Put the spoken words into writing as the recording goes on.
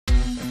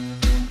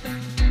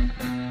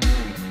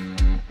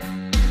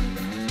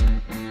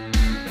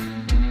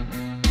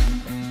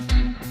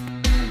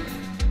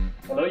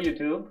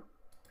YouTube.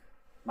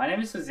 My name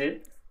is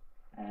Sujit,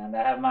 and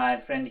I have my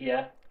friend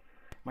here.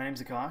 My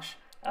name's Akash.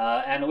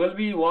 And we'll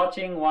be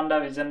watching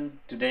WandaVision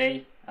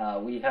today.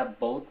 We have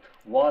both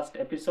watched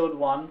episode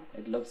 1.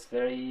 It looks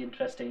very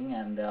interesting,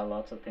 and there are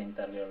lots of things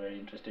that we are very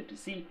interested to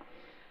see.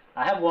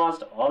 I have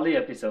watched all the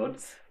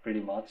episodes,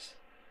 pretty much.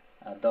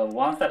 The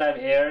ones that I've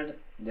aired,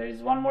 there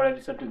is one more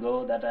episode to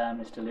go that I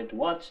am still yet to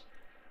watch.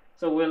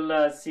 So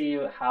we'll see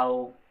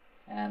how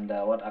and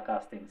what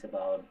Akash thinks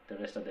about the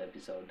rest of the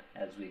episode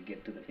as we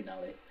get to the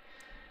finale.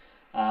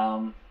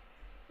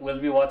 We'll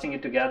be watching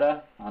it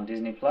together on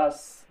Disney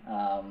Plus,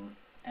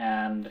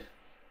 and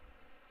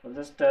we'll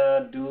just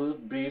do a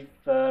brief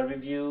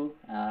review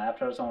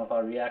after some of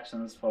our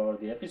reactions for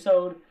the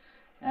episode,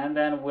 and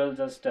then we'll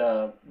just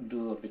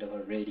do a bit of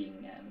a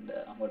rating and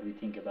what we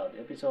think about the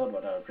episode,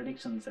 what are our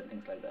predictions and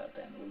things like that,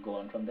 and we'll go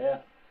on from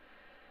there.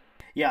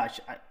 Yeah,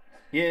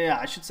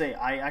 I should say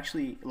I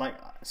actually like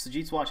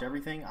Sujit's watched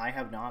everything. I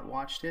have not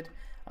watched it.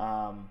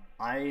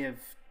 I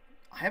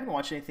haven't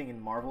watched anything in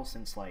Marvel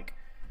since I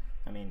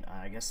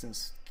guess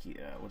since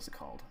what's it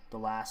called? The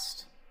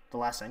last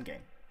Endgame.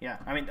 Yeah,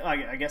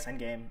 I guess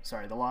Endgame.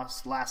 Sorry, the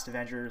last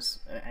Avengers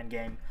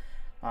Endgame.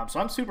 So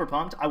I'm super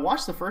pumped. I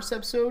watched the first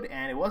episode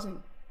and it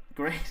wasn't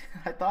great.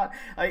 I thought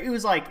it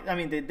was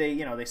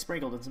they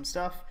sprinkled in some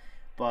stuff,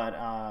 but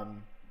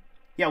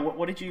yeah.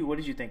 What did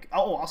you think?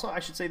 Oh, also I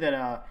should say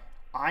that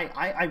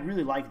I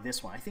really like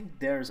this one. I think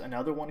there's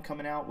another one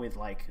coming out with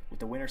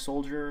the Winter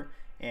Soldier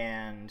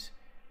and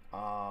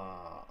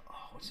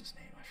what's his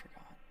name? I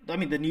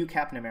forgot. The new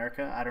Captain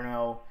America. I don't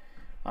know.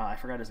 I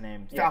forgot his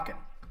name. Yeah. Falcon.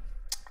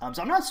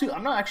 So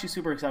I'm not actually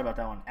super excited about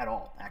that one at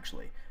all.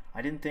 Actually,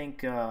 I didn't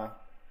think.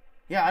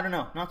 Yeah, I don't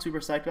know. Not super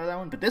psyched about that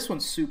one, but this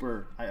one's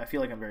super. I feel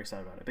like I'm very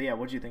excited about it. But yeah,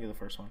 what did you think of the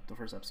first one? The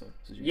first episode?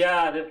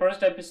 Yeah, the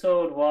first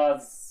episode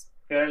was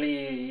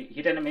fairly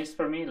hit and miss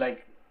for me.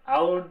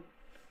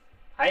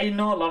 I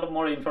know a lot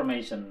more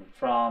information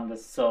from the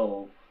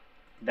show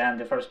than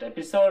the first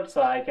episode,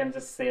 so I can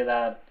just say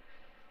that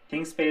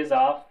things pays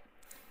off.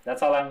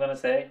 That's all I'm gonna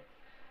say.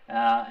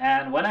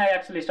 And when I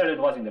actually started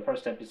watching the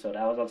first episode,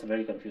 I was also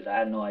very confused. I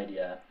had no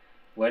idea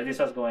where this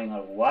was going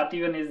or what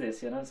even is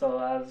this, So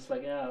I was just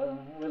like, yeah,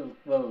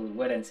 we'll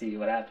wait and see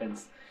what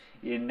happens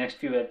in next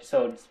few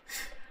episodes.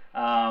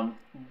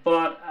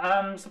 But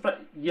I'm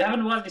surprised you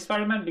haven't watched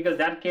Spider-Man because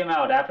that came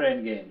out after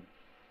Endgame.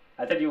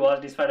 I thought you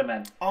watched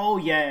Spider-Man. Oh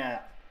yeah,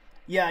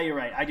 you're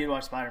right. I did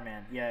watch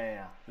Spider-Man.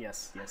 Yeah.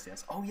 Yes.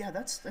 Oh yeah,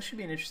 that should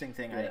be an interesting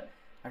thing. Yeah.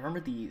 I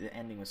remember the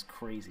ending was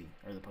crazy,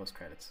 or the post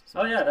credits.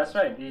 So yeah, that's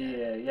right.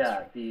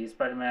 The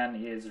Spider-Man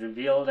is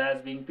revealed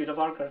as being Peter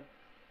Parker.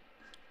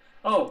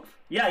 Oh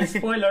yeah,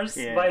 spoilers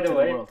Yeah, by the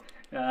way.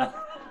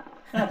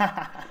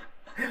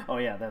 Oh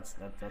yeah, that's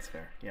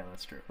fair. Yeah,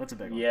 that's true. That's a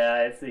big one.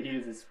 Yeah, it's a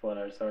huge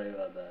spoiler. Sorry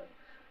about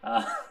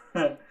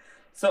that.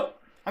 So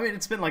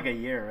it's been like a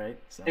year, right?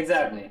 So,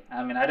 exactly.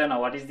 I don't know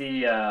what is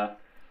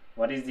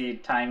the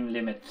time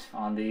limit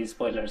on the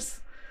spoilers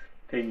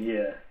thing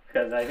here,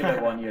 because I feel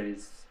like 1 year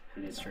is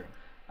pretty It's true.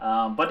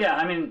 But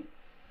yeah,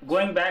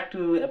 going back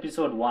to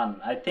episode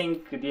 1, I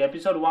think the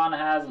episode 1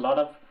 has a lot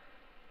of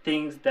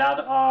things that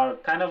are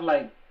kind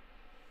of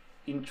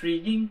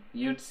intriguing.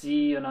 You'd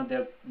see,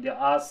 there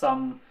are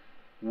some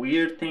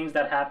weird things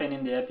that happen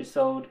in the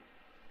episode.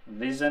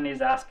 Vision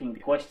is asking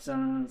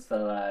questions,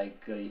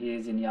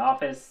 he's in the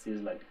office,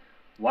 he's like,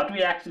 what do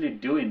we actually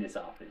do in this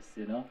office,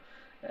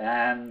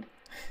 And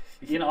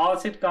in all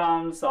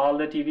sitcoms, all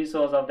the TV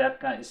shows of that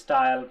kind of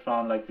style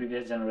from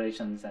previous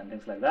generations and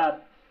things like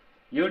that,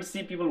 you'd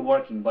see people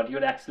working, but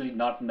you'd actually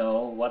not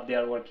know what they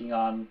are working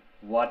on,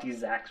 what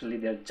is actually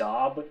their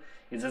job.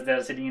 It's just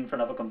they're sitting in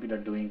front of a computer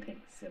doing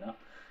things,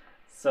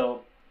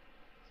 So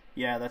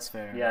yeah, that's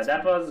fair. yeah,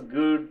 that was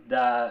good.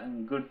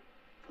 Good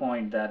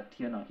point that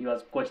he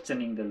was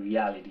questioning the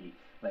reality,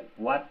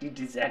 what it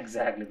is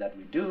exactly that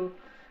we do.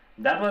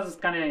 That was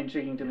kind of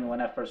intriguing to me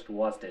when I first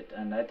watched it,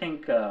 and I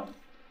think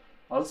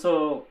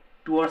also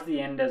towards the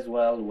end as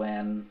well,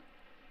 when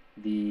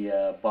the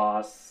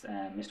boss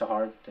and Mr.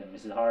 Hart and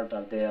Mrs. Hart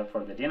are there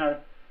for the dinner,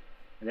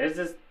 there's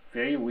this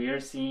very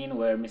weird scene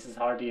where Mrs.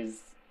 Hart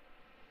is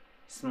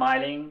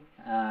smiling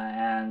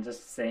and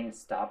just saying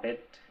stop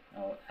it,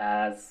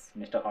 as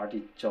Mr. Hart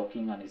is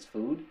choking on his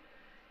food,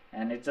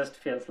 and it just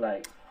feels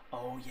like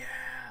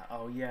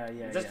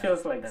it just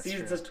feels like That's she's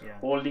true. just Yeah.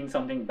 holding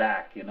something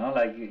back,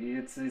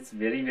 it's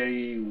very,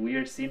 very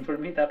weird scene for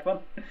me, that one.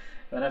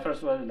 When I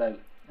first was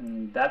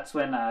and that's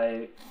when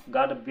I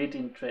got a bit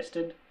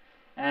interested.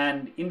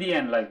 And in the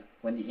end,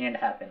 when the end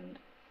happened,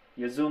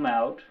 you zoom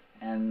out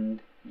and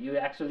you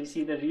actually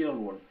see the real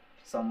world.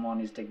 Someone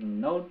is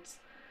taking notes,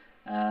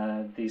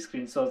 the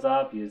screen shows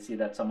up, you see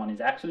that someone is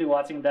actually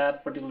watching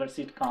that particular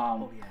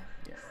sitcom. Oh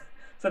yeah.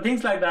 So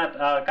things like that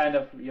are kind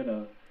of,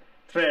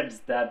 threads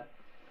that...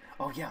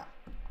 Oh yeah.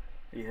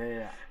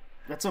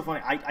 That's so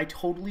funny. I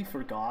totally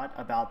forgot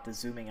about the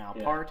zooming out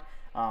Yeah. part.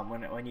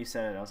 When you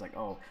said it, I was like,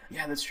 oh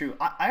yeah, that's true.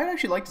 I'd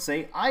actually like to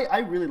say I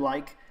really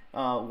like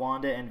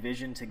Wanda and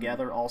Vision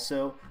together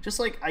also. Just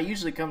like I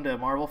usually come to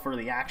Marvel for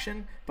the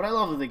action, but I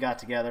love that they got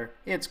together.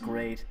 It's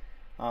great.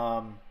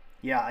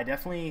 Yeah, I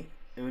definitely.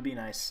 It would be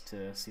nice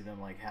to see them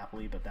like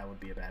happily, but that would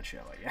be a bad show,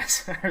 I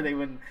guess, or they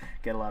wouldn't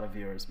get a lot of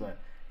viewers. But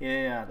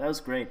yeah, that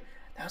was great.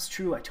 That was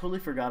true. I totally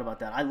forgot about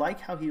that. I like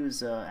how he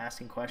was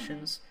asking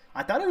questions.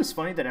 I thought it was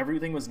funny that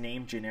everything was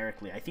named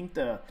generically. I think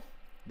the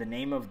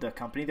name of the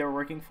company they were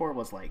working for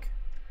was like,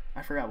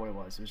 I forgot what it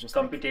was. It was just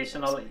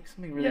Computational, like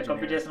something really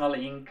generic. computational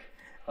ink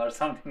or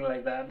something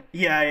like that.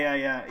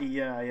 Yeah.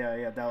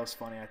 That was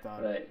funny. I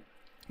thought. Right.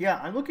 Yeah,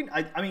 I'm looking.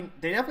 I mean,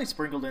 they definitely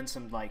sprinkled in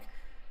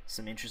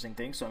some interesting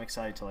things, so I'm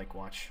excited to like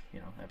watch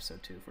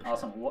episode 2 for sure.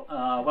 Awesome.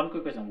 One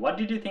quick question: what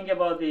did you think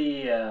about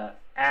the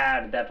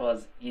ad that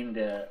was in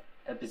the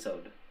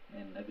episode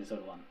in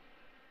episode 1?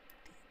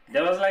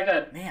 There was like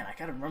a Man, I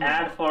gotta remember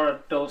ad that. for a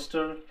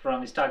toaster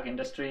from Stark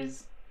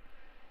Industries.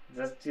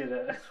 Just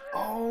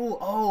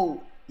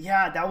Oh,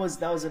 yeah, that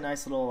was a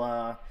nice little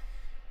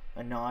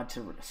a nod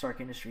to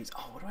Stark Industries.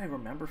 Oh, what do I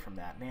remember from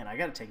that? Man, I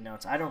gotta take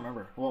notes. I don't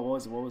remember.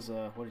 What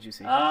did you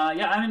see?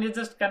 Yeah, I mean it's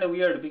just kind of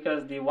weird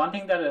because the one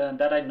thing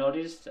that I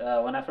noticed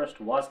when I first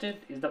watched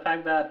it is the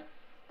fact that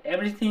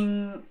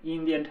everything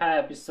in the entire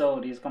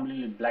episode is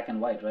completely black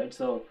and white, right?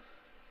 So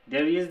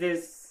there is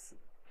this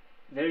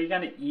very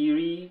kind of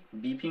eerie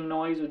beeping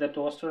noise with the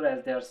toaster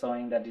as they are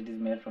showing that it is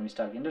made from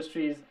Stark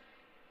Industries,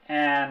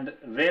 and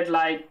red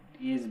light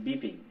is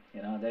beeping.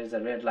 There is a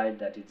red light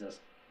that is just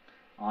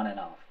on and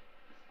off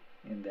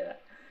in there.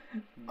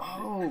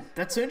 Oh,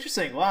 that's so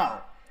interesting.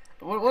 Wow.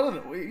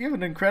 You have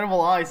an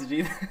incredible eye,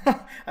 Sajid.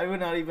 I would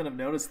not even have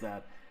noticed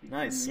that.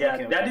 Nice. Yeah,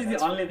 Okay, that is the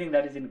that's only fair. thing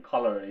that is in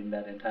color in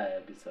that entire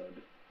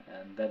episode,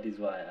 and that is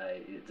why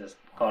it just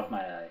caught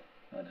my eye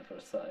when I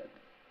first saw it.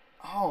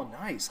 Oh,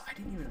 nice. I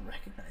didn't even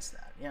recognize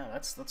that. Yeah,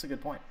 that's a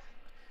good point.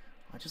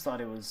 I just thought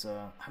it was.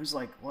 I was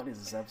like, "What is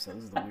this episode?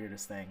 This is the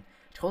weirdest thing."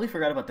 Totally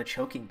forgot about the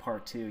choking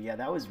part too. Yeah,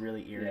 that was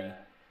really eerie. Yeah.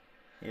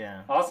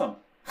 Yeah. Awesome.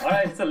 All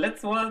right, so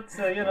let's watch.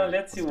 Alright, Let's see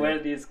let's do where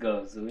it. this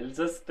goes. We'll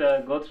just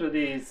go through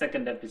the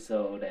second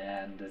episode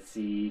and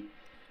see.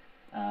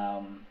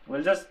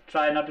 We'll just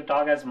try not to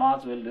talk as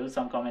much. We'll do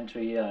some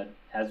commentary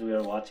as we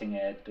are watching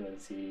it. We'll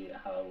see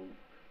how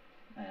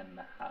and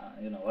how,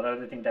 what are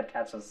the things that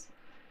catch us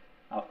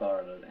off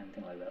guard or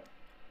anything like that.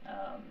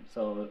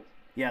 So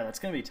Yeah, that's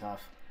gonna be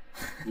tough.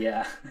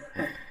 yeah.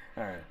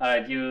 All right. All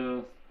right,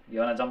 you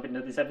wanna jump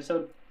into this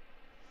episode?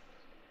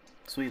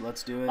 Sweet.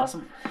 Let's do it.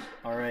 Awesome.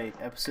 All right.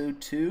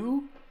 Episode 2.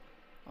 Here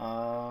we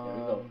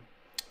go.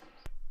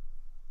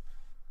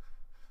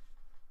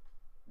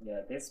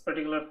 Yeah, this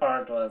particular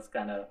part was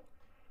kind of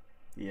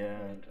Yeah.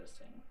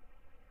 interesting.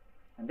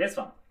 And this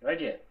one, right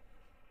here.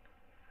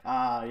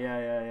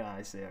 Yeah.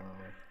 I see. I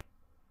remember.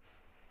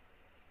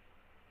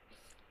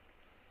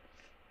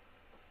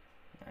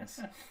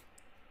 Nice.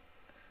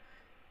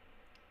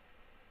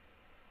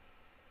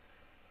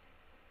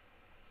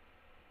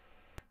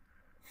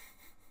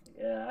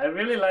 Yeah, I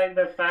really like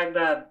the fact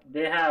that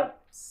they have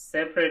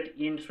separate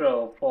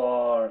intro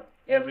for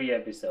every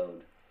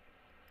episode.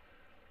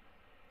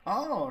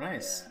 Oh,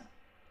 nice. Yeah.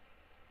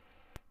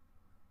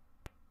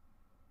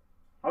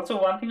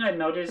 Also, one thing I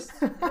noticed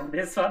in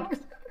this one,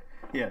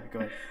 Yeah, go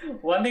ahead.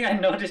 one thing I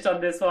noticed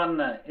on this one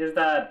is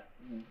that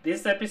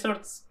this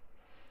episode's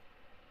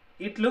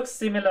it looks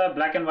similar,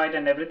 black and white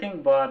and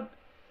everything, but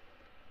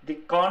the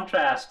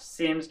contrast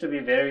seems to be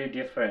very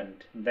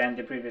different than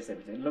the previous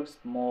episode. It looks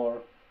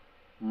more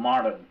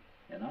modern,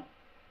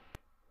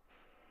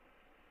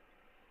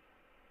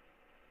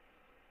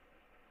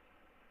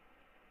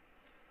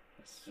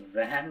 This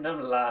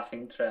random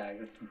laughing track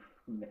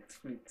makes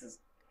me just.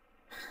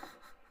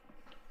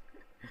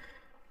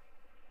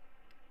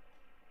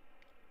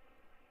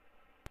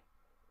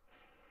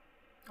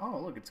 Oh,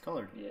 look, it's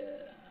colored.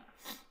 Yeah.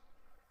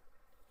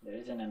 There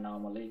is an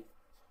anomaly.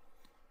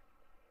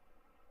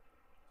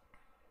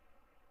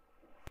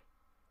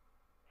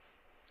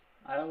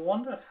 I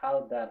wonder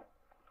how that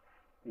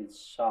is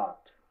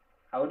shot.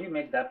 How would you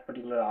make that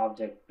particular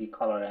object be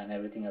color and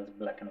everything else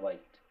black and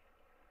white?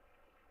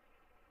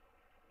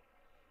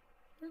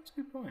 That's a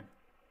good point.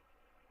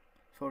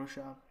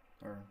 Photoshop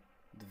or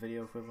the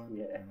video equivalent.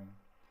 Yeah. I don't know.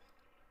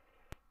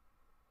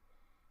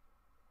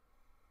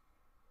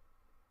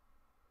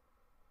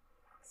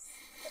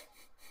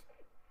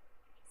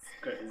 It's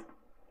crazy.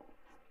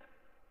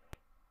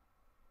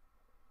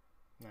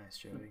 Nice,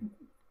 Joey.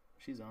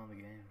 She's on the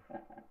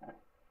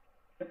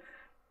game.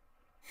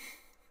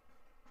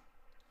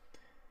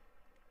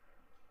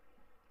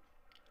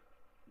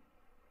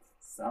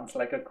 Sounds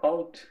like a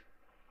cult.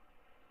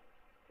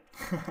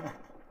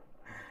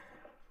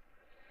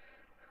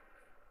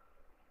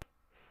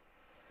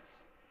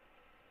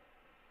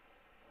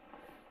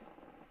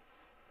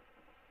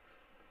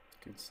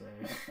 Good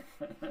save.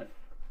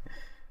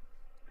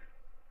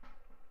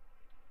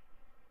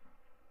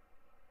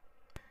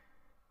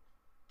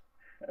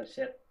 Oh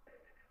shit.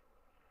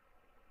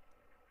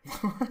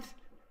 What?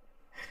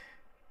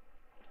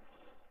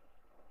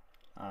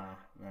 Ah,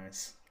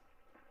 nice.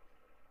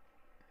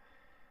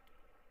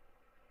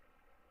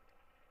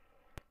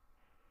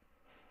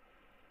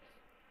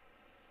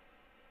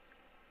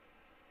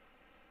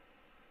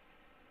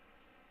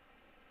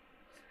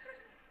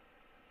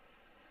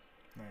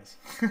 Nice.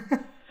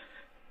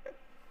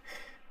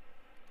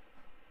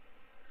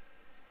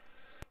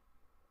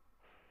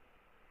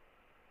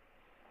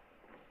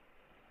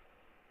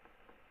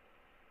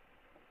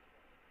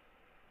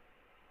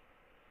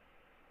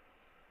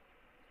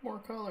 More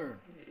color.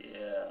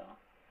 Yeah.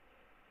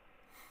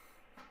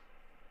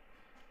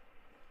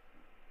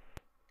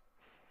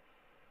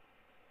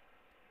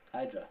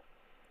 Hydra.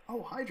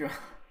 Oh, Hydra.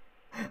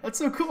 That's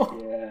so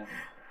cool. Yeah.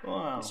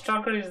 Wow.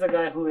 Strucker is the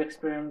guy who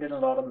experimented a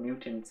lot of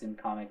mutants in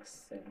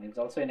comics, and he's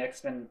also in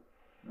X-Men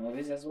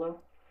movies as well.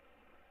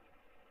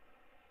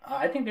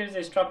 I think there is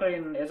a Strucker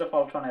in Age of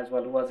Ultron as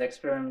well, who was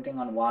experimenting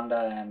on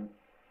Wanda and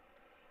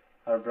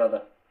her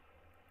brother.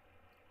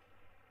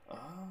 Oh.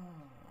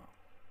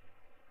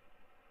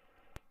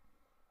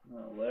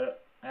 Where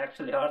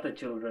actually are the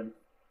children?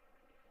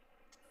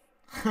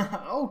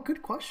 Oh,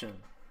 good question.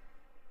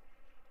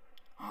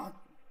 Oh,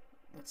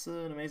 that's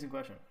an amazing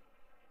question.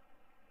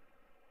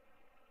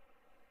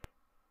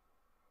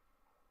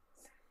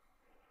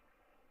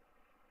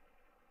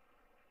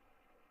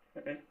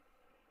 Okay.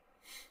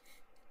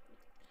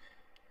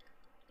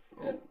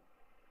 Oh.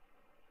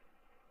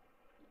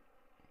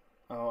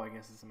 Oh, I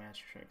guess it's a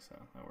magic trick, so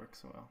that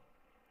works well.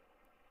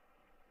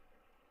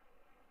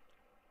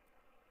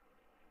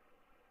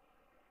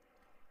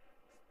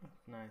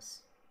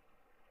 Nice.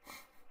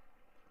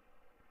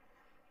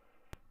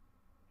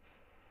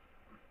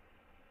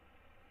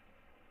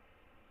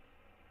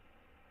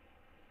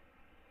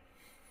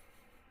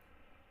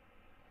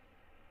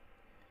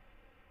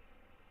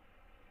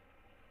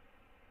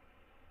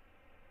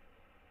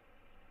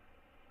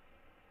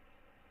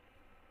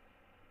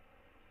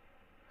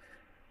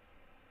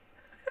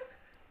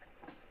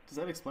 Does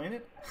that explain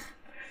it?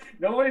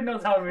 Nobody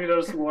knows how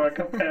mirrors work,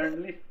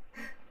 apparently.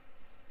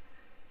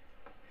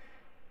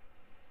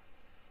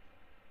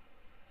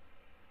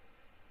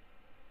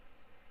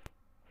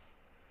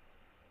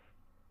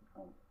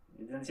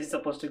 Isn't she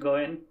supposed to go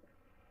in?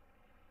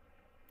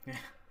 Yeah.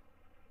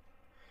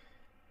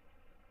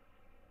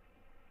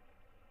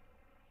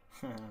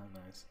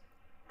 Nice.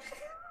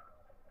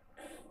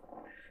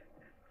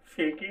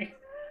 Faking.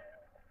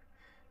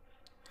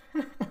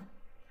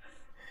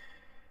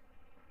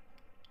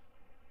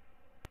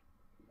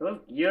 Those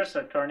gears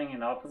are turning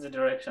in opposite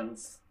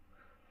directions.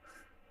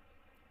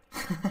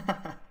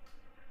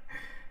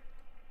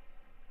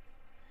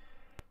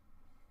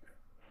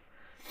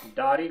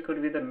 Dari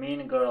could be the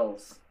mean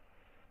girls.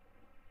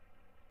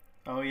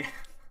 Oh yeah.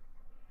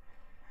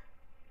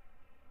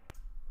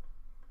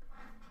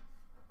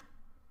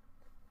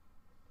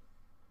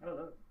 Oh,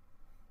 look.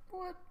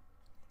 What?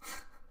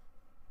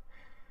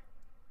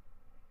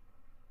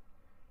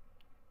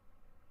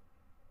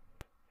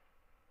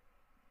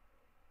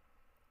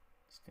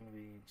 It's gonna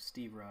be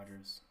Steve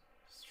Rogers.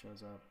 Just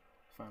shows up,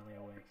 finally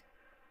awake.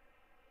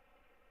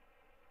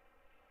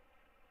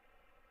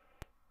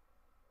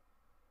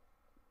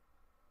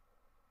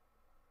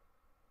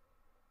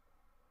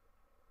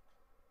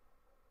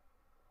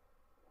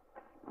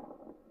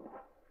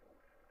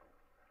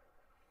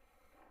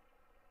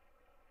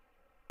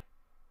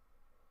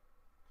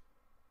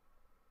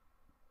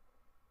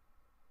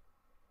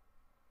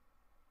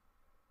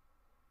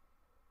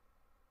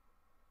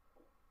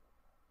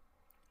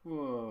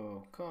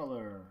 Whoa,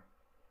 color.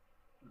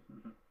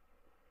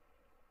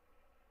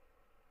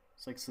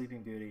 It's like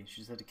Sleeping Beauty. She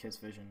just had to kiss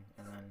Vision,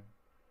 and then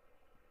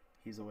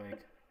he's awake,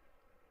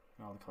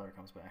 and all the color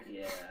comes back.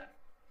 Yeah.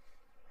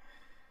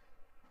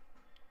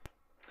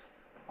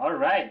 All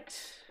right.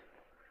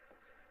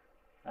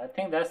 I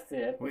think that's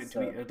the episode.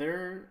 Wait, are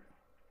there?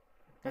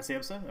 That's the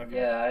episode? Okay.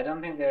 Yeah, I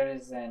don't think there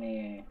is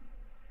any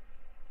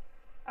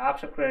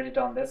after credit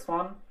on this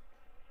one.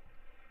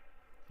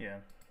 Yeah.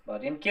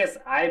 But in case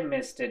I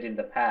missed it in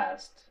the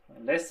past,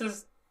 let's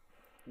just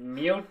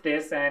mute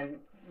this and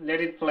let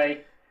it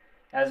play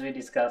as we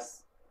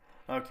discuss.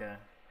 Okay.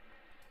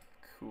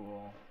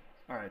 Cool.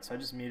 All right, so I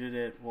just muted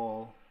it.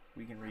 Well,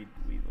 we can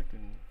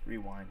can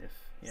rewind if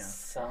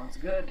Sounds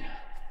good.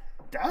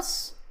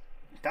 That's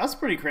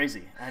pretty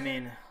crazy. I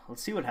mean,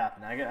 let's see what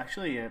happened. I got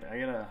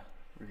a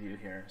review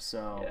here.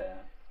 So Yeah.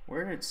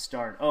 where did it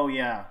start? Oh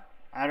yeah.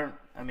 I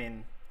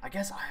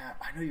guess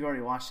I know you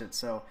already watched it,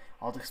 so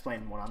I'll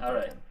explain what I'm All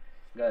right. thinking.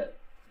 Good.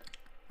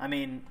 I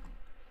mean,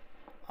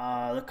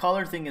 the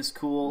color thing is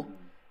cool. Mm-hmm.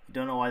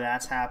 Don't know why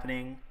that's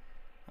happening.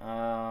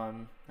 I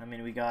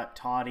mean, we got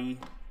Toddy.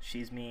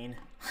 She's mean.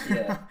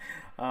 Yeah.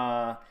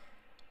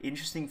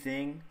 Interesting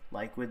thing,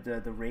 like with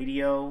the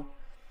radio.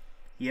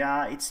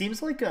 Yeah, it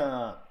seems like if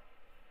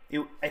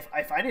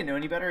I didn't know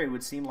any better, it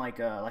would seem like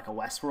a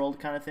Westworld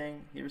kind of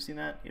thing. You ever seen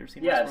that? You ever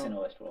seen Yeah, Westworld? I've seen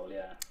Westworld,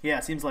 yeah. Yeah,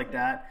 it seems like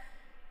that.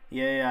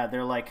 Yeah,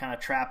 they're like kind of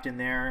trapped in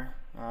there.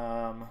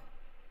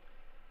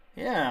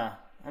 Yeah,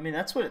 I mean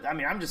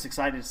I'm just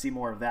excited to see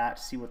more of that,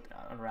 to see what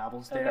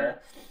unravels there. Okay.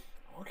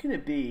 What could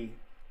it be?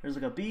 There's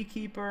like a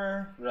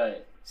beekeeper.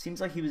 Right. Seems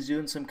like he was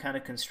doing some kind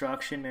of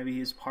construction. Maybe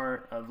he's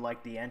part of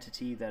like the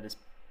entity that is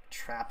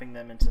trapping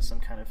them into some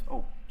kind of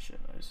I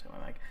just hit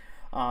my mic.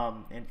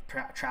 And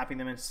trapping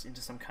them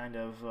into some kind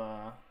of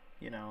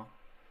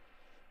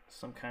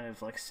some kind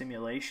of like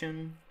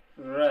simulation.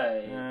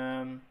 Right.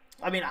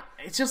 I mean,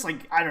 it's just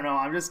like I don't know.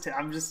 I'm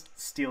just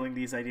stealing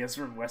these ideas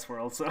from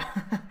Westworld, so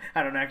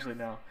I don't actually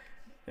know.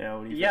 Yeah,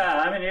 what do you think?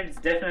 Yeah, I mean, it's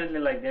definitely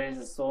like there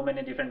is so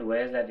many different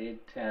ways that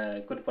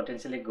it could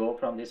potentially go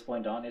from this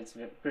point on. It's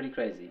pretty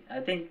crazy. I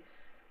think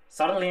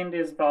subtle hint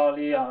is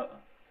probably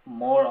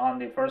more on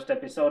the first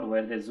episode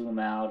where they zoom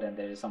out and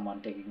there is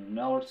someone taking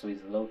notes, so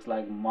it looks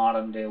like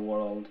modern day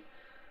world.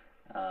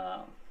 Uh,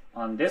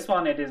 on this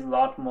one, it is a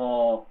lot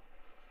more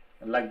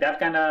like that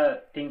kind of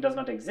thing does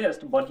not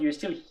exist, but you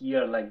still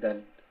hear like that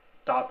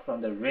talk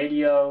from the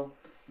radio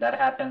that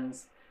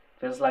happens.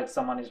 Feels like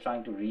someone is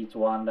trying to reach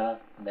Wanda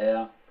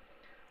there.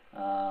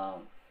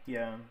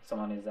 Yeah.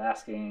 Someone is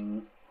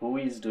asking who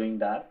is doing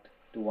that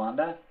to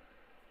Wanda,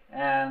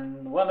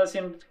 and Wanda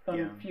seemed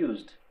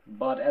confused.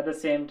 But at the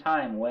same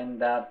time, when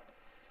that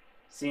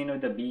scene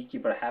with the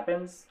beekeeper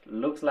happens,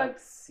 looks like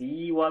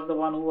she was the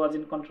one who was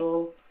in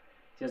control.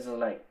 She's just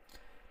like,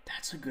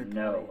 that's a good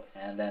no, point.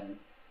 and then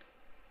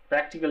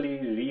practically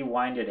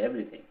rewinded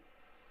everything.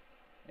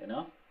 You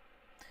know.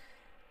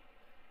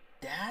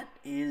 That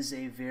is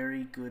a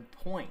very good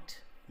point.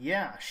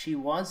 Yeah, she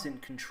was in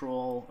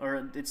control,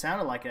 or it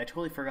sounded like it. I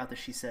totally forgot that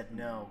she said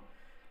no.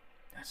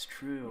 That's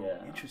true.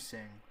 Yeah.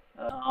 Interesting.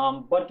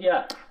 But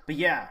yeah. But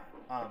yeah.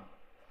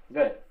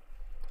 Good.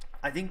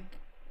 I think.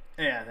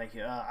 Yeah, thank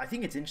you. I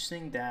think it's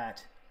interesting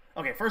that.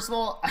 Okay, first of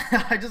all,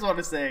 I just want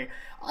to say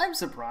I'm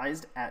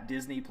surprised at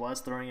Disney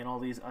Plus throwing in all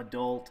these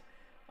adult,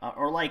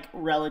 or like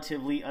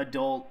relatively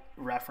adult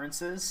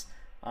references.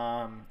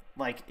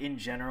 Like in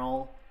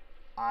general.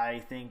 I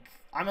think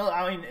I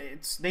mean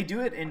they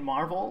do it in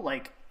Marvel,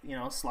 like, you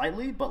know,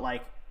 slightly, but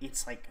like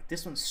it's like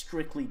this one's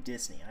strictly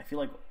Disney. And I feel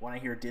like when I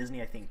hear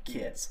Disney, I think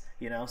kids,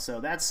 you know. So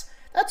that's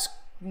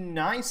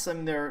nice. I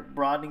mean, they're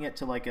broadening it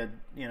to like a,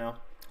 you know,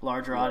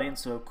 larger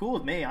audience. So cool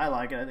with me. I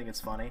like it. I think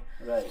it's funny.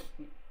 Right.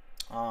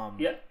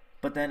 Yeah.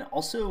 But then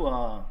also,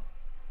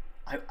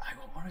 I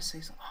want to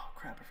say something. Oh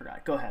crap! I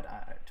forgot. Go ahead.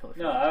 I totally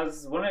forgot. No, I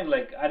was wondering,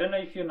 like, I don't know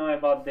if you know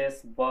about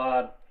this,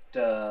 but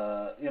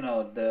you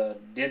know, the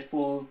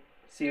Deadpool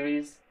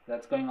series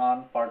that's going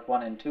on, part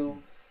 1 and 2,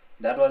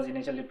 that was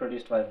initially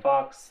produced by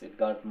Fox. It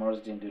got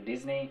merged into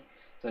Disney,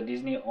 so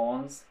Disney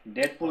owns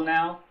Deadpool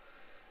now.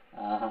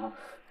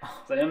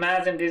 So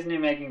imagine Disney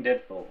making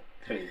Deadpool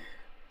 3,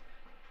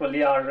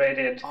 fully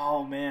R-rated.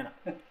 Oh man,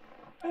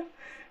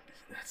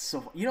 that's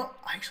so. You know,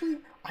 I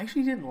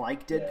actually didn't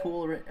like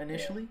Deadpool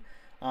initially,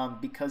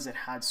 because it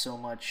had so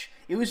much.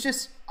 It was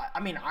just.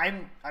 I mean,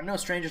 I'm no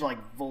stranger to like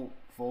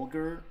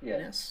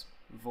vulgarness,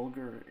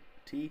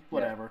 vulgarity,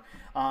 whatever.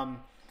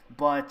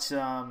 But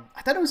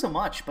I thought it was a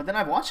much. But then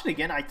I watched it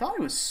again. I thought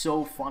it was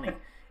so funny.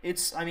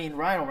 I mean,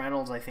 Ryan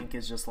Reynolds, I think,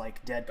 is just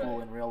like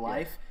Deadpool in real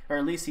life, or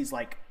at least he's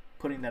like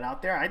putting that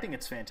out there. I think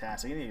it's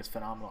fantastic. I think it's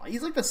phenomenal.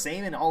 He's like the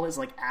same in all his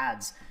like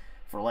ads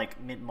for like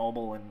Mint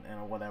Mobile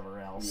and whatever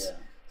else. Yeah.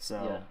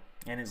 So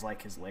and his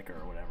like his liquor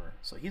or whatever.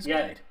 So he's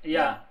great.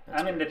 Yeah.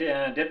 I mean, the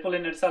Deadpool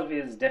in itself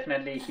is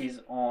definitely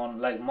his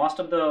own. Like most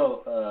of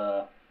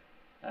the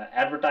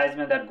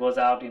advertisement that goes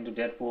out into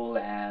Deadpool,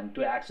 and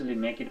to actually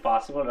make it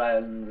possible,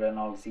 Ryan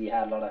Reynolds, he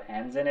had a lot of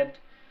hands in it,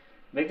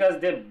 because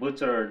they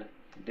butchered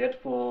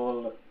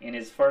Deadpool in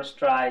his first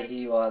try.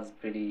 He was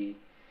pretty,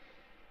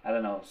 I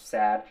don't know,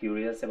 sad,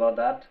 furious about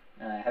that.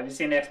 Have you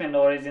seen X-Men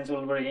Origins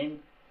Wolverine?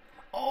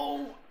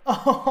 Oh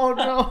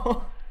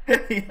no.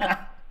 Yeah.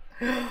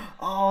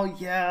 Oh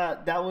yeah,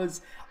 that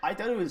was. I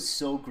thought it was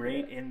so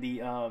great in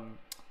the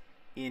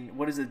in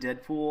what is it,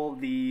 Deadpool,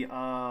 the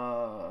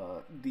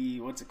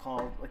what's it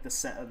called, like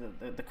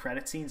the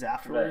credit scenes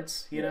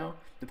afterwards, you know,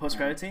 the post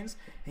credit scenes,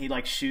 and he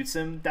like shoots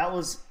him. That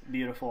was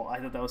beautiful. I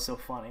thought that was so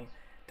funny.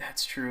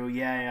 That's true.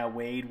 Yeah,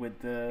 Wade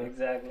with the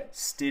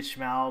Stitch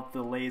mouth,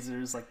 the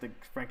lasers, like the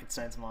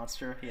Frankenstein's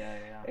monster. Yeah.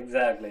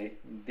 Exactly.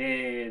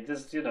 They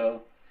just, you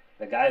know,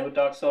 the guy who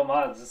talks so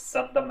much, just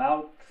shut the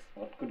mouth.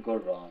 What could go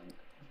wrong?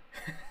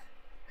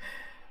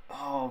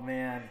 Oh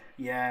man,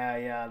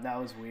 yeah, that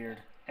was weird.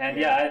 And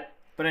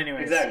but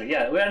anyways, exactly.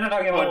 Yeah, we are not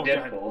talking about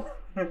Deadpool.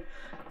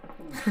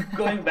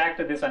 Going back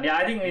to this one,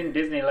 I think in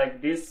Disney,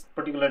 like, this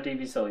particular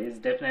TV show is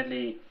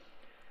definitely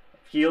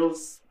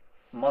feels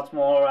much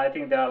more. I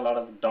think there are a lot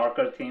of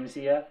darker themes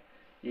here.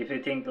 If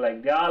you think,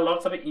 like, there are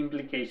lots of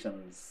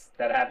implications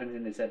that happens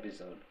in this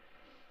episode.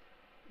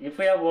 If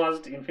we have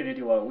watched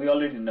Infinity War, we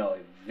already know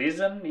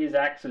Vision is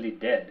actually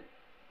dead.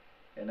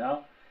 You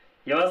know,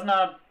 he was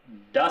not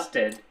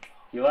dusted.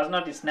 He was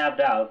not snapped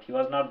out. He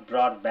was not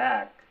brought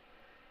back.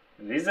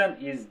 Vision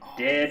is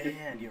dead.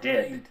 Man,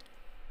 dead. Right.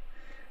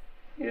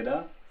 You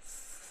know.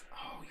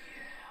 Oh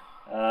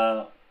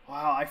yeah.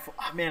 Wow,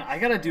 man, I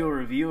gotta do a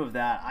review of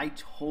that. I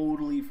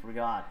totally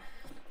forgot.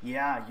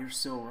 Yeah, you're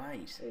so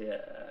right. Yeah.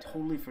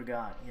 Totally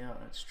forgot. Yeah,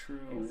 that's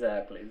true.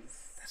 Exactly.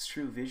 That's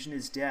true. Vision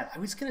is dead. I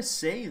was gonna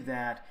say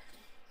that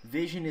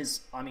Vision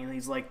is. I mean,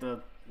 he's like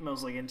the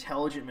most like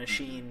intelligent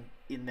machine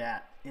in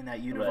that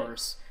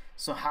universe. Right.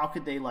 So how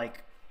could they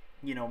like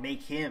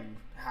make him.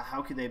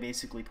 How could they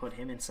basically put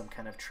him in some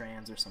kind of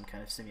trance or some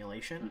kind of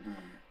simulation?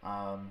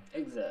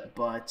 Exactly.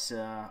 But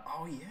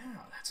oh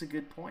yeah, that's a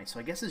good point. So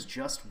I guess it's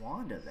just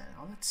Wanda then.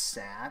 Oh, that's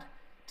sad.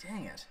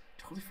 Dang it,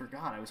 totally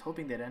forgot. I was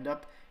hoping they'd end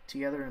up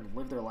together and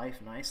live their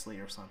life nicely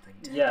or something.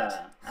 Dang it.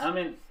 I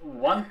mean,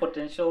 one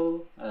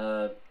potential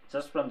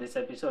just from this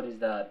episode is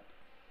that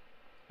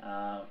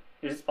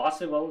it is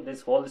possible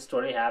this whole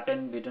story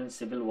happened between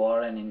Civil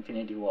War and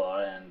Infinity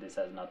War, and this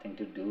has nothing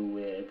to do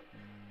with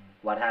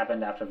what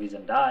happened after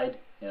Vision died.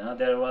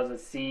 There was a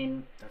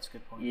scene That's a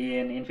good point.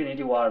 in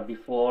Infinity War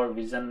before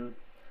Vision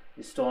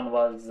stone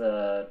was.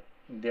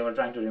 They were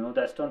trying to remove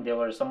that stone. They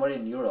were somewhere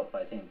in Europe,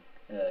 I think.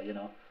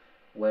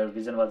 Where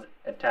Vision was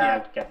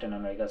attacked, Captain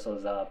America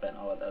shows up, and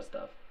all of that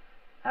stuff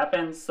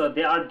happens. So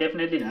they are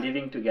definitely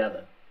living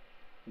together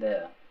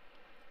there.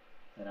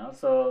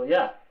 So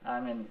yeah,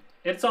 I mean,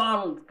 it's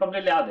all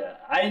completely out there.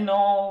 I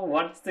know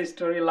what's the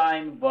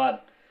storyline,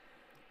 but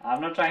I'm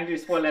not trying to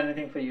spoil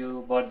anything for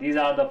you. But these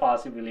are the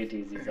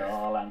possibilities. These are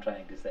all I'm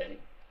trying to say.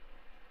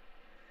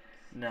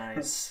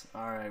 Nice.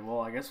 All right. Well,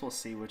 I guess we'll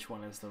see which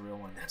one is the real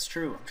one. That's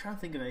true. I'm trying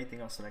to think of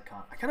anything else that I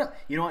caught. I kind of,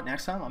 you know what?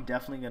 Next time, I'm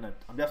definitely gonna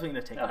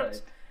take All notes.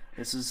 right.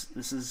 This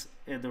is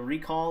the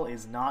recall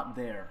is not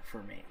there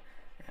for me.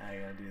 I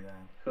gotta do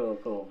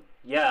that. Cool.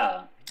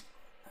 Yeah.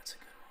 That's a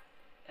good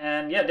one.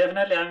 And yeah,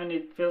 definitely. I mean,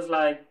 it feels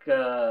like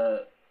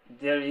there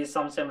is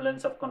some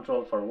semblance of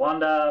control for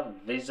Wanda.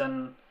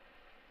 Vision.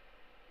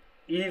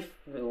 If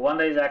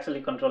Wanda is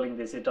actually controlling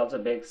this, it also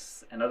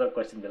begs another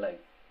question: be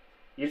like,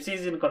 if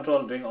she's in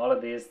control, doing all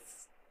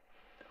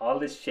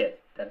this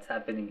shit that's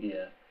happening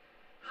here,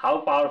 how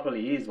powerful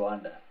is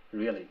Wanda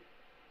really?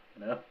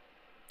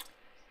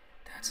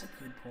 That's a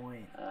good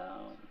point.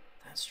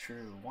 That's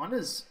true.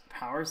 Wanda's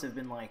powers have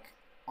been like,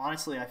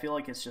 honestly, I feel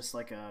like it's just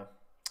like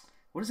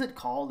what is it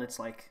called? It's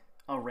like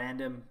a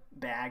random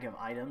bag of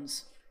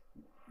items.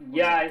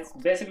 Yeah, it's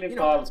basically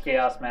called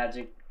chaos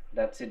magic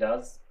that she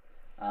does,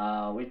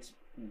 which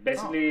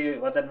basically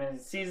what that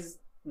means, she's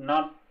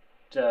not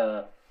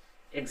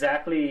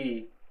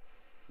exactly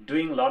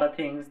doing a lot of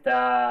things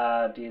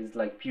that is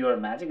like pure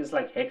magic. It's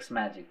like hex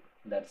magic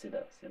that she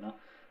does,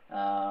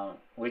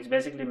 which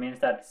basically means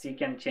that she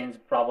can change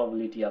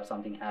probability of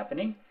something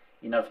happening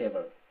in her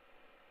favor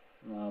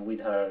with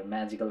her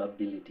magical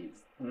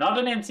abilities. Not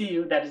in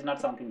MCU. That is not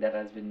something that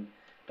has been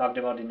talked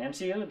about in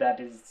MCU. That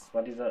is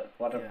what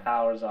her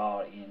powers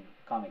are in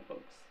comic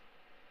books.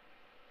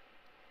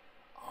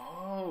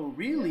 Oh,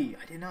 really?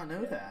 I did not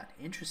know that.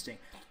 Interesting.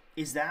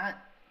 Is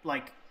that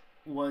like,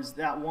 was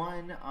that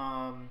one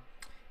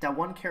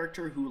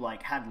character who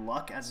like had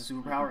luck as a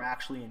superpower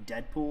actually in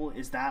Deadpool?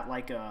 Is that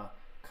like a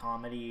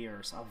comedy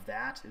or of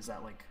that? Is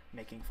that like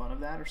making fun of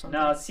that or something?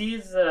 No,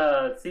 she's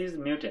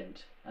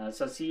mutant.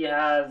 So she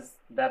has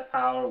that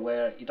power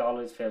where it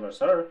always favors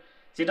her.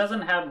 She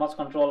doesn't have much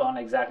control on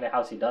exactly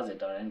how she does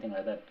it or anything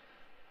like that.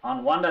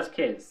 On Wanda's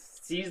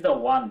case, she's the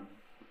one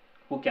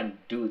who can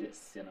do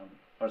this,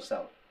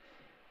 herself.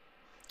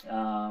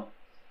 I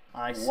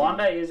see.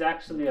 Wanda is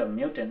actually a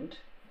mutant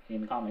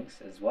in comics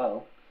as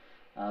well.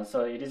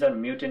 So it is her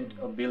mutant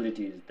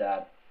abilities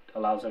that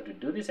allows her to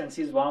do this, and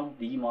she's one of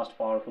the most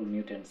powerful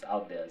mutants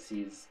out there.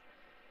 She's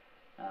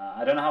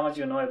I don't know how much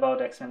you know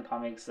about X-Men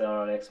comics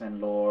or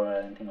X-Men lore or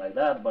anything like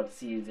that, but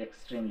she is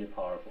extremely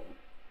powerful.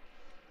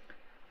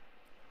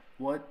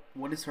 What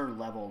is her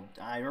level?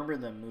 I remember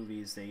in the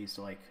movies they used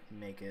to like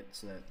make it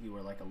so that you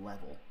were like a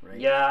level, right?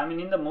 Yeah, I mean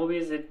in the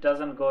movies it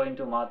doesn't go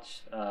into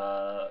much.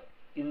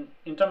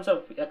 In terms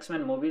of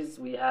X-Men movies,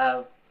 we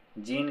have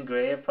Jean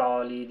Grey,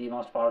 probably the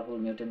most powerful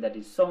mutant that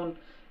is shown,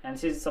 and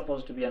she's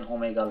supposed to be an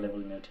Omega level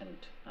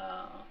mutant.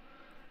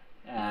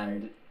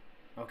 And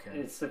okay,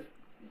 it's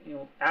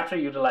after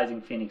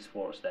utilizing Phoenix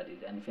Force, that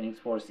is, and Phoenix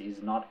Force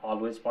is not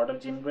always part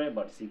of Jean Grey,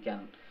 but she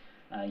can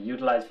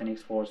utilize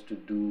Phoenix Force to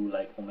do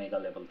like Omega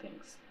level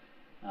things.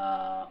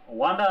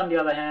 Wanda, on the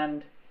other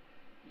hand,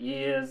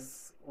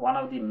 is one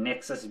of the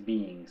Nexus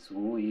beings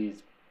who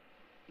is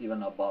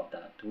even above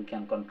that, who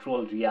can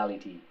control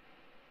reality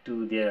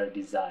to their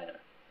desire.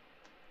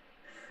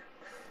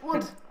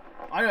 What?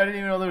 I didn't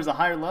even know there was a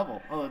higher level.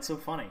 Oh, that's so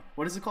funny.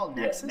 What is it called?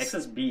 Nexus? Yeah,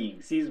 Nexus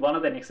beings. She's one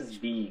of the Nexus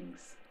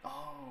beings.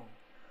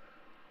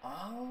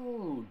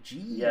 Oh,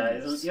 geez. Yeah,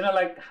 it's,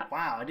 like...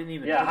 Wow, I didn't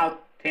even know how that.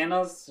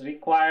 Thanos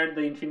required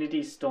the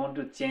Infinity Stone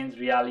to change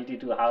reality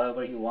to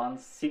however he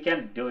wants. She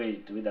can do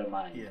it with her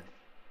mind. Yeah.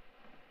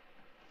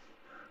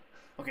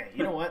 Okay,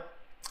 you know what?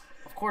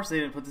 Of course they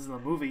didn't put this in the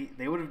movie.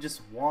 They would have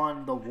just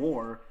won the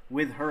war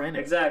with her in it.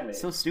 Exactly.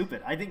 So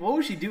stupid. I think, what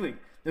was she doing?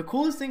 The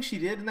coolest thing she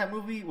did in that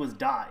movie was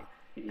die.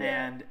 Yeah.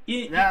 And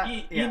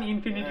in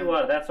Infinity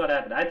War, that's what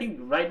happened. I think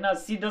right now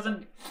she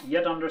doesn't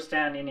yet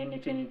understand in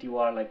Infinity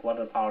War like what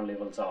her power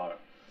levels are.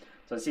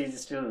 So she's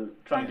still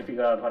trying to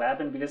figure out what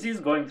happened because she's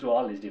going through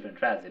all these different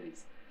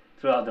tragedies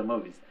throughout the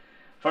movies.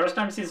 First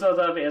time she shows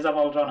up, Age of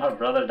Ultron, her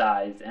brother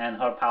dies, and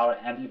her power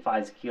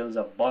amplifies, kills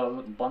a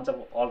bunch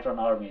of Ultron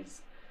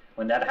armies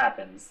when that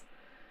happens.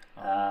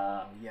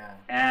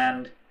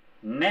 And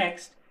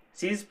next,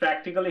 she's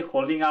practically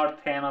holding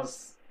out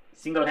Thanos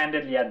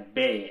single-handedly at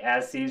bay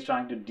as she's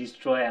trying to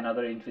destroy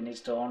another Infinity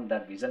Stone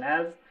that Vision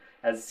has,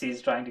 as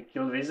she's trying to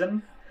kill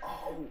Vision.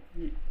 Oh,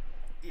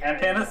 And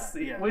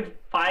Thanos, with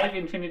 5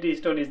 Infinity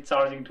Stone, is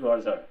charging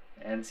towards her,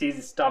 and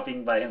she's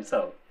stopping by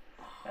himself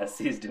as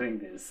she's doing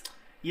this.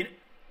 You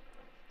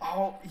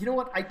know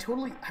what? I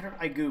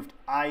goofed.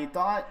 I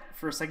thought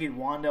for a second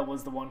Wanda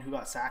was the one who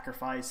got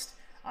sacrificed.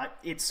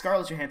 It's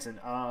Scarlett Johansson,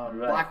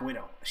 Black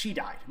Widow. She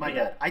died. My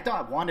bad. I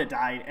thought Wanda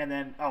died, and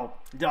then I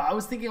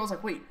was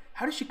like, wait,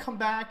 how did she come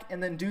back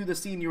and then do the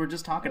scene you were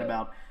just talking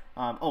about?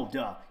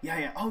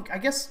 Yeah. Oh, I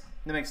guess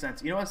that makes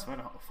sense. You know what's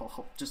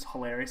just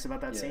hilarious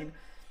about that scene?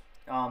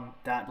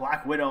 That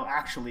Black Widow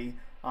actually.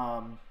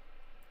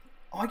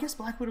 I guess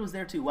Black Widow was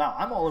there too. Wow,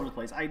 I'm all over the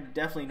place. I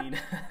definitely need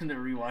to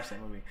rewatch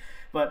that movie.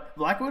 But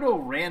Black Widow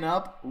ran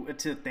up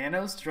to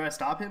Thanos to try to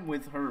stop him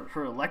with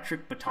her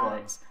electric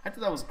batons. Right. I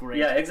thought that was great.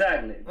 Yeah,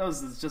 exactly. That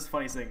was just a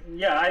funny thing.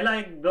 Yeah, I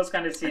like those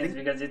kind of scenes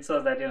because it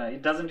shows that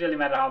it doesn't really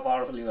matter how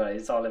powerful you are.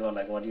 It's all about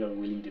like what you're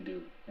willing to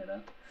do.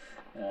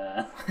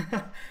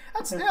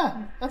 That's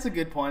a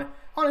good point.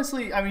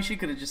 Honestly, I mean, she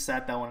could have just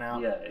sat that one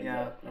out. Yeah,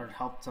 exactly. Or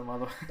helped some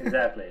other.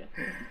 Exactly.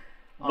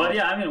 But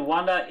yeah, I mean,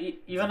 Wanda,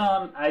 even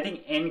on, I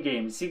think,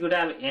 Endgame, she could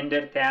have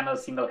ended Thanos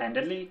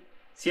single-handedly.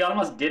 She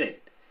almost did it.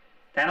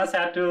 Thanos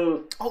had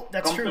to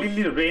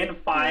completely rain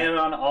fire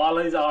on all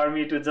his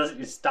army to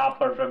just stop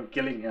her from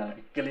killing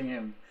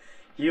him.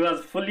 He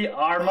was fully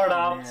armored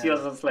up. Man. She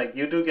was just like,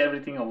 you took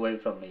everything away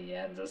from me,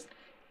 and just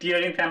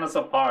tearing Thanos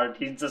apart.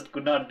 He just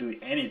could not do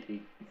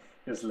anything.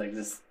 He was like,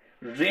 just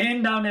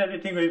rain down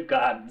everything we've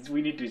got.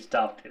 We need to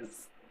stop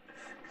this.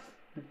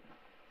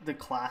 The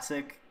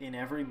classic in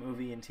every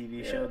movie and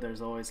TV show,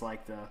 there's always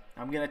like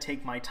I'm going to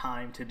take my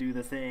time to do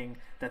the thing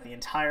that the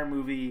entire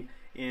movie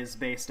is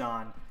based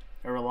on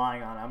or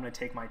relying on. I'm going to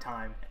take my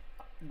time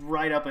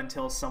right up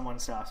until someone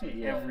stops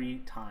me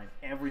every time,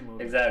 every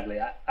movie.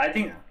 Exactly. I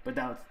think... Yeah, but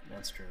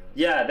that's true.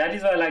 Yeah, that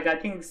is why I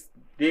think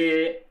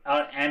they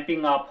are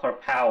amping up her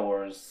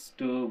powers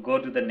to go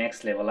to the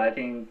next level. I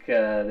think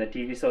the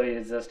TV show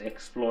is just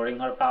exploring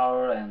her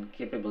power and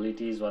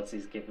capabilities, what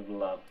she's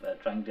capable of,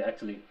 trying to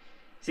actually...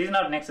 She's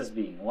not Nexus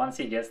being. Once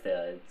she gets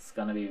there, it's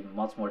going to be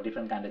much more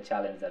different kind of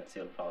challenge that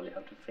she'll probably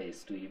have to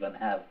face to even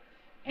have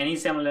any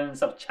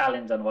semblance of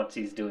challenge on what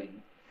she's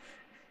doing.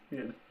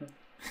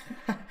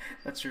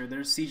 That's true.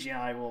 There's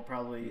CGI will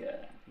probably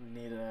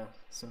need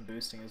some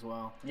boosting as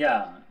well.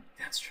 Yeah.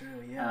 That's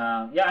true,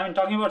 yeah. I mean,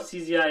 talking about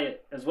CGI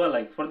as well,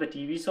 like for the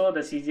TV show,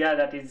 the CGI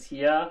that is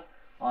here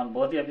on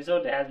both the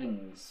episodes has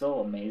been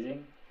so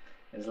amazing.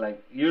 It's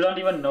like, you don't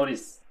even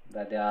notice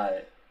that there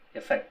are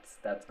effects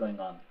that's going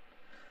on.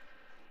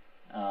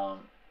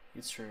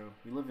 It's true.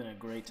 We live in a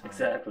great time.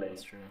 Exactly.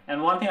 That's true.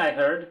 And one thing I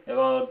heard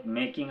about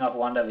making of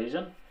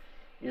WandaVision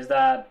is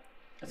that,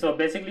 so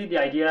basically the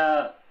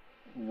idea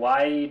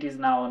why it is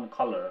now in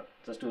color,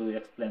 just to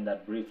explain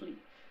that briefly.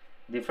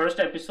 The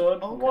first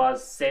episode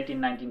was set in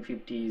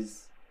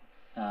 1950s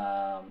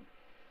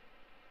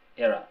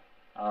era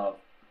of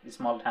a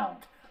small town.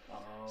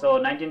 So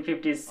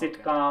 1950s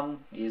sitcom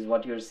is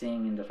what you're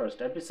seeing in the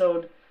first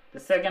episode. The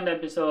second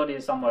episode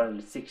is somewhere in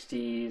the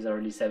 60s,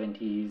 early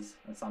 70s,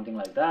 and something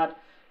like that.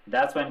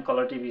 That's when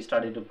color TV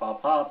started to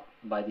pop up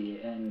by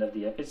the end of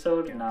the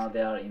episode. Gotcha. Now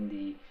they are in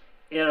the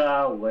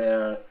era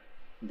where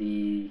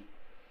the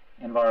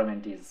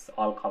environment is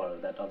all color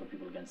that other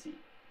people can see.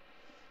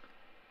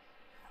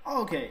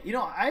 Oh, okay. You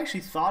know, I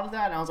actually thought of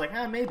that, and I was like,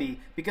 maybe,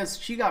 because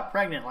she got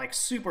pregnant, like,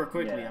 super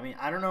quickly. Yeah. I mean,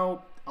 I don't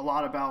know a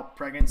lot about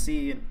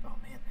pregnancy, and,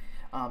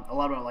 a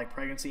lot about, like,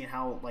 pregnancy and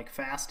how, like,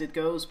 fast it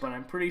goes, but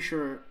I'm pretty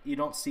sure you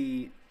don't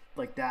see,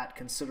 like, that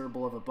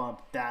considerable of a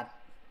bump that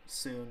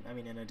soon, I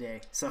mean, in a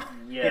day. So,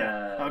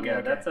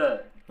 okay. That's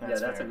a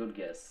good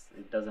guess.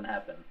 It doesn't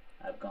happen.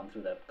 I've gone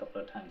through that a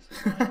couple of times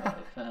with my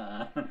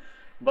wife.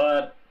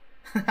 But,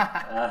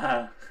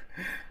 I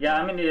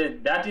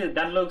mean,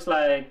 that looks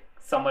like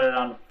somewhere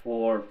around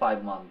 4 or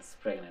 5 months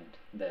pregnant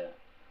there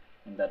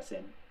in that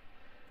scene.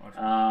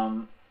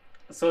 Okay.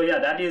 So yeah,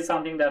 that is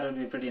something that would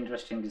be pretty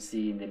interesting to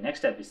see in the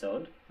next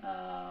episode.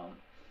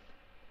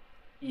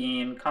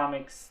 In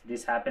comics,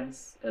 this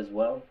happens as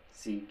well.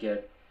 She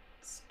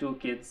gets 2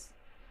 kids,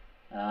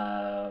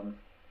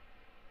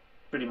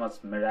 pretty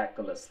much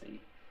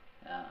miraculously,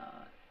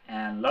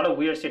 and a lot of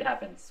weird shit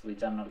happens,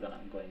 which I'm not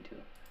gonna go into.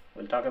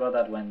 We'll talk about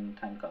that when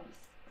time comes,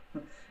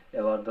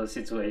 about those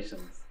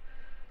situations.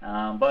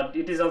 But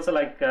it is also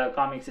like a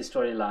comics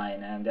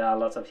storyline, and there are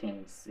lots of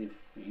hints if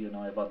you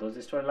know about those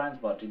storylines,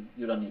 but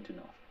you don't need to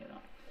know,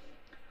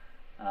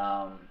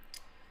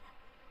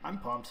 I'm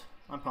pumped.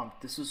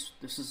 This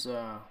is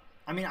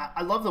I mean,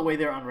 I love the way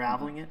they're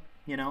unraveling it,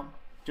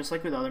 just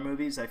like with other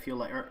movies. I feel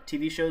like, or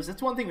TV shows,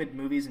 that's one thing with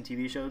movies and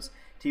TV shows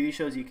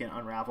you can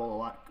unravel a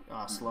lot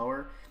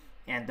slower,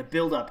 and the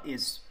build up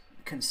is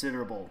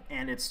considerable,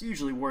 and it's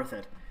usually worth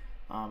it,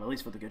 at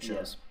least for the good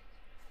shows.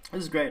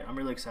 This is great. I'm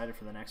really excited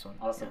for the next one.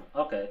 Awesome.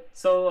 Yeah. Okay.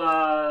 So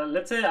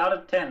let's say out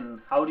of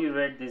 10, how do you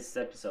rate this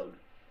episode?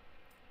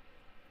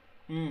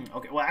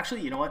 Okay. Well,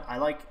 actually, you know what? I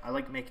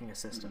like making a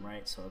system,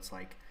 right? So it's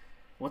like,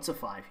 what's a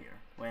 5 here?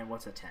 And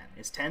what's a 10?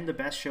 Is 10 the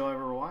best show I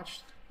ever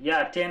watched?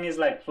 Yeah, 10 is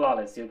like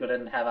flawless. You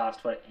couldn't have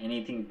asked for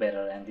anything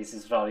better, and this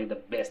is probably the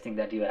best thing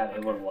that you have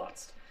ever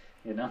watched.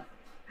 You know.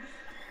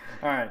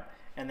 All right,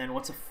 and then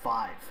what's a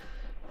 5?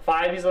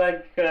 5 is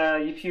like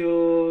if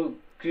you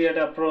create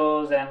a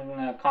pros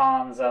and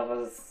cons of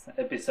an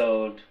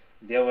episode.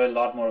 There were a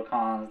lot more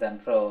cons than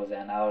pros,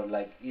 and I would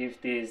like if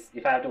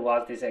I have to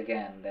watch this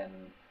again, then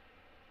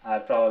I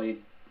probably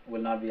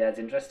will not be as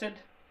interested.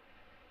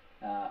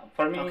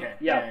 For me,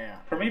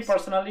 for me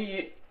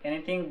personally,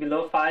 anything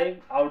below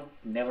 5, I would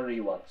never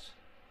rewatch,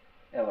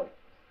 ever.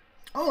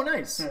 Oh,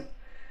 nice.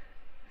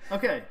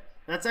 Okay,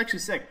 that's actually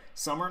sick.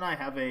 Summer and I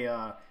have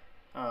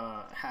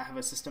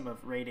a system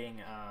of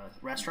rating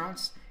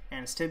restaurants,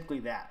 and it's typically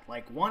that.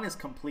 Like 1 is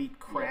complete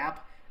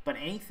crap, but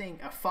anything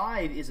a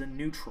 5 is a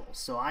neutral.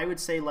 So I would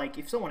say like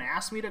if someone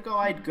asked me to go,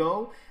 I'd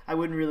go. I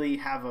wouldn't really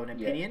have an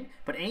opinion.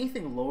 But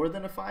anything lower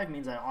than a 5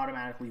 means I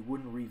automatically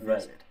wouldn't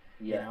revisit.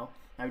 You know,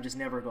 I would just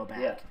never go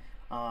back.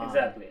 Yeah,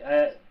 exactly.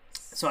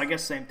 So I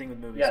guess same thing with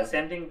movies. Yeah,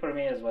 same thing for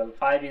me as well.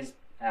 5 is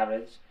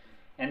average.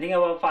 Anything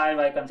above 5,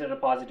 I consider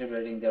positive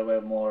rating. There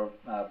were more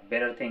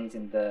better things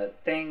in the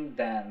thing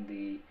than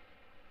the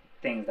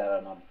things that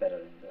are not better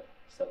in the.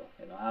 So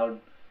you know,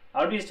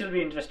 I would still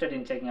be interested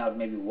in checking out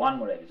maybe one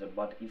more episode.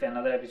 But if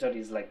another episode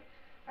is like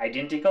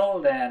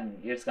identical, then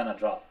it's gonna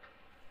drop.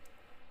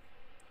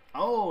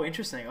 Oh,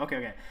 interesting.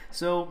 Okay.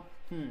 So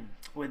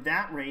with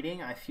that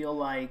rating, I feel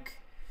like.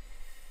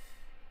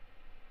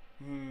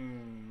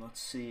 Let's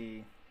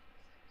see.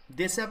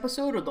 This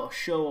episode or the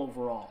show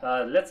overall?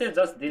 Let's say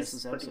just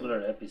this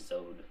particular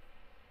episode.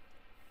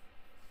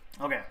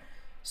 Okay,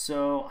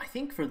 so I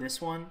think for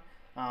this one,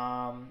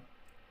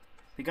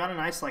 we got a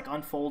nice like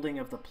unfolding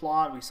of the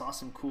plot. We saw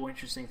some cool,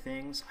 interesting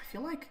things. I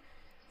feel like,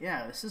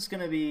 yeah, this is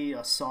gonna be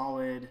a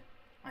solid.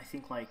 I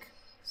think like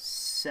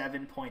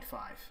 7.5.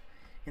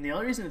 And the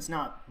other reason it's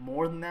not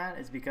more than that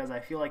is because I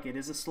feel like it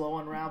is a slow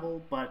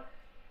unravel. But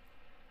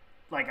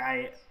like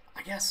I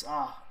guess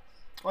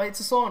well,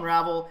 it's a slow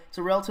unravel. It's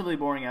a relatively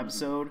boring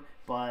episode,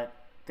 but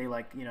they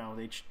like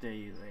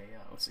they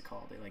what's it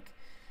called? They like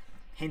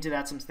hinted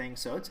at some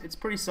things, so it's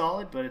pretty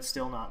solid, but it's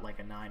still not like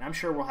a 9. I'm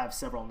sure we'll have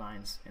several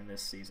 9s in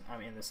this season. I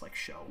mean, in this like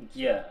show.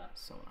 Yeah.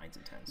 So 9s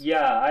and 10s.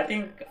 Yeah, I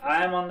think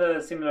I'm on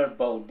the similar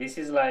boat. This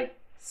is like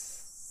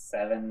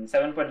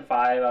 7.5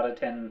 out of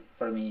 10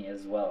 for me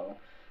as well.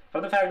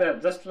 For the fact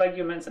that just like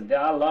you mentioned, there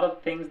are a lot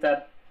of things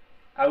that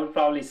I would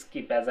probably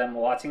skip as I'm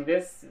watching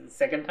this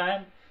second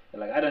time.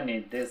 Like I don't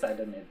need this,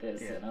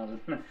 you know.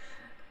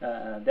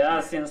 There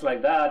are scenes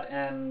like that,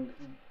 and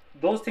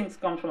those things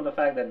come from the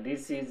fact that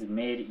this is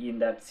made in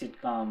that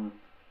sitcom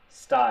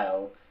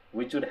style,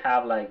 which would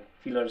have like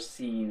filler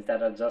scenes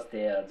that are just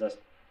there just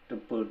to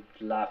put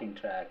laughing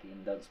track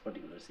in those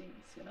particular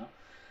scenes, you know.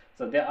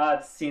 So there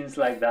are scenes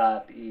like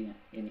that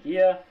in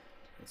here.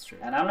 That's true.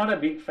 And I'm not a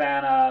big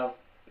fan of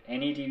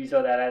any TV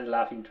show that has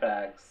laughing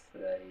tracks.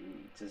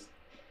 Just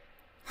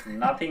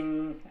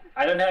nothing.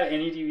 I don't have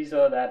any TV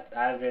show that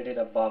I've rated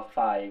above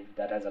 5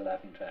 that has a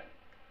laughing track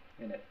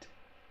in it.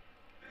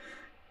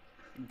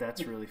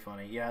 That's really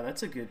funny. Yeah,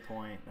 that's a good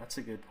point.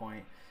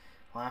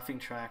 Laughing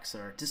tracks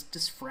are.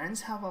 Does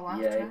Friends have a laugh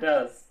track? Yeah, it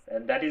does,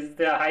 and that is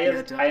the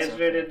highest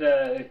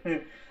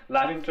rated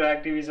laughing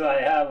track TV show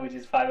I have, which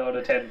is 5 out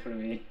of 10 for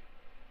me.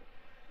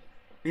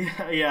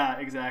 Yeah,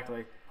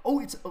 exactly. Oh,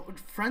 it's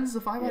Friends is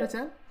a 5 out of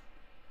 10.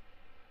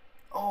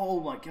 Oh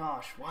my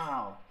gosh!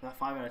 Wow, that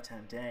 5 out of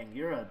 10. Dang,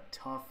 you're a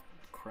tough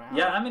crowd.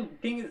 Yeah, I mean,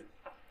 thing is,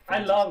 I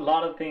love a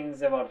lot of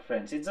things about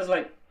Friends. It's just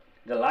like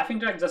the laughing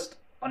track just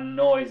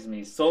annoys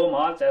me so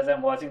much as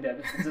I'm watching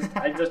that.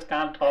 I just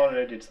can't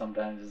tolerate it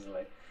sometimes. It's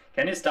like,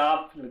 can you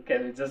stop?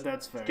 Can you just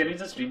can you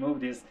just remove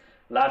this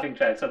laughing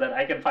track so that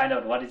I can find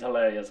out what is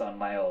hilarious on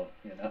my own?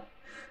 You know.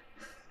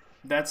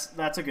 That's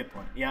a good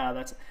point. Yeah,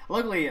 that's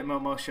luckily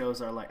most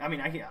shows are like. I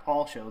mean,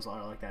 all shows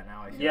are like that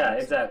now. I feel yeah,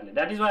 like, exactly. So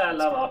that is why I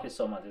love Office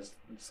so much. It's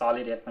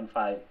solid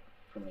 8.5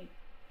 for me.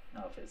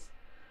 Office.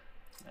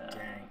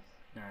 Dang,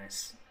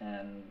 nice.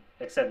 And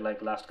except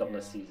like last couple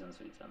of seasons,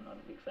 which I'm not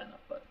a big fan of,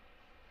 but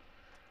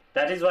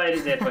that is why it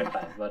is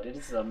 8.5. But it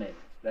is amazing.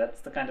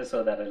 That's the kind of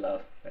show that I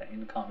love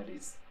in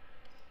comedies.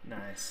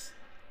 Nice.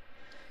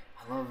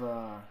 I love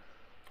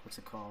what's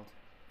it called?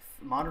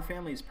 Modern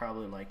Family is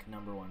probably like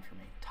number 1 for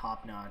me.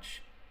 Top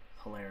notch,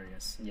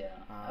 hilarious. Yeah,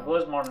 I've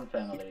watched Modern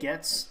Family. It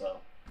gets. As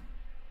well.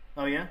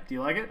 Oh yeah, do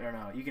you like it or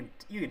no? You can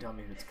tell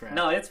me if it's crap.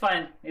 No, it's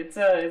fine. It's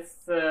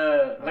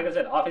like I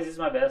said, Office is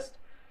my best.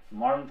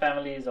 Modern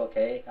Family is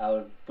okay. I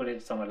would put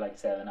it somewhere like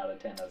 7 out of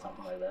 10 or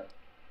something like that.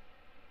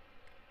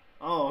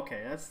 Oh,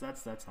 okay. That's not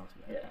too bad.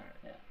 Yeah, All right.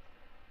 yeah.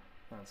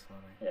 That's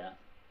funny. Yeah.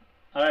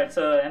 All right.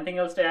 So, anything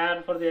else to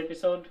add for the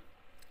episode?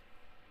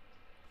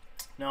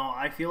 No,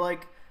 I feel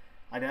like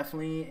I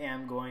definitely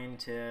am going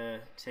to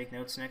take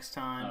notes next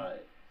time. All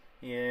right.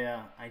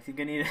 Yeah, I think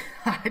I need.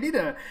 I need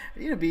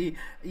to be.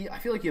 I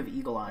feel like you have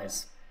eagle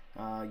eyes.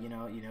 Yeah.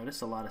 You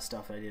noticed a lot of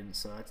stuff I didn't,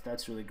 so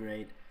that's really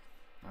great.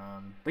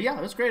 But yeah,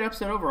 it was a great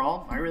episode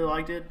overall. I really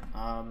liked it.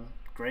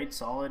 Great,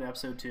 solid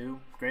episode 2.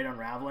 Great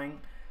unraveling.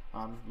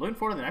 Looking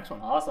forward to the next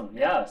one. Awesome.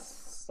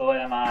 Yes. So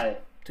am I.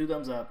 2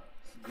 thumbs up.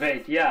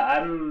 Great. Yeah,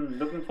 I'm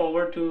looking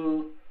forward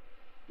to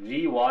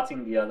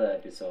re-watching the other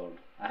episode.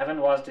 I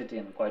haven't watched it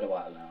in quite a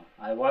while now.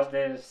 I watched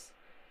this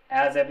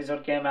as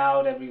episode came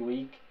out every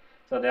week.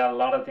 So there are a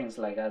lot of things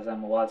like as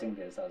I'm watching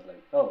this, I was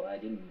like, oh, I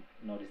didn't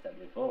notice that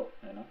before,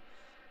 you know.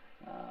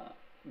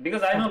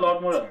 Because I know a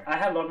lot more. Sure. I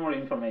have a lot more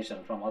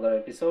information from other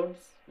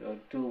episodes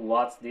to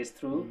watch this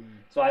through.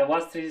 So I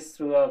watched this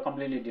through a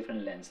completely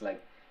different lens.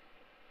 Like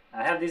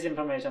I have this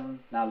information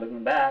now.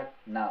 Looking back,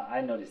 now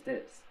I noticed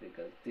this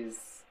because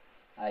this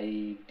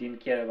I didn't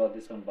care about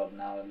this one, but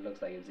now it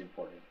looks like it's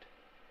important.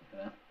 You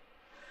know?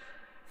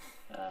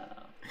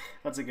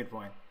 That's a good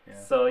point. Yeah.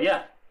 So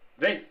yeah,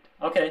 great.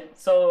 Okay,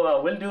 so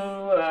we'll do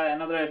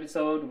another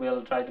episode.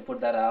 We'll try to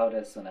put that out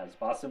as soon as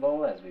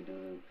possible as we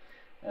do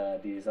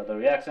these other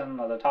reaction,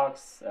 other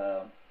talks.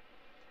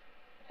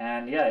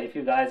 And yeah, if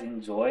you guys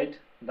enjoyed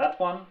that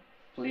one,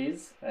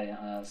 please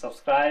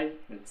subscribe.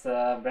 It's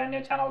a brand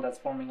new channel that's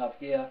forming up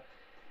here.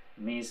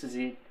 Me,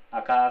 Sujit,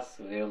 Akash,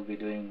 we'll be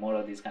doing more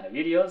of these kind of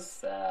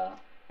videos.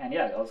 And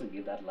yeah, also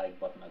give that like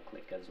button a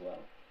click as well.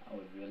 I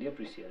would really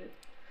appreciate it.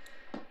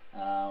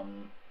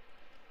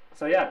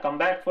 So yeah, come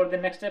back for the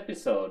next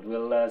episode.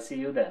 We'll see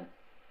you then.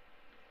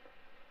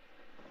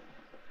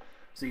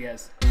 See you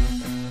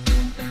guys.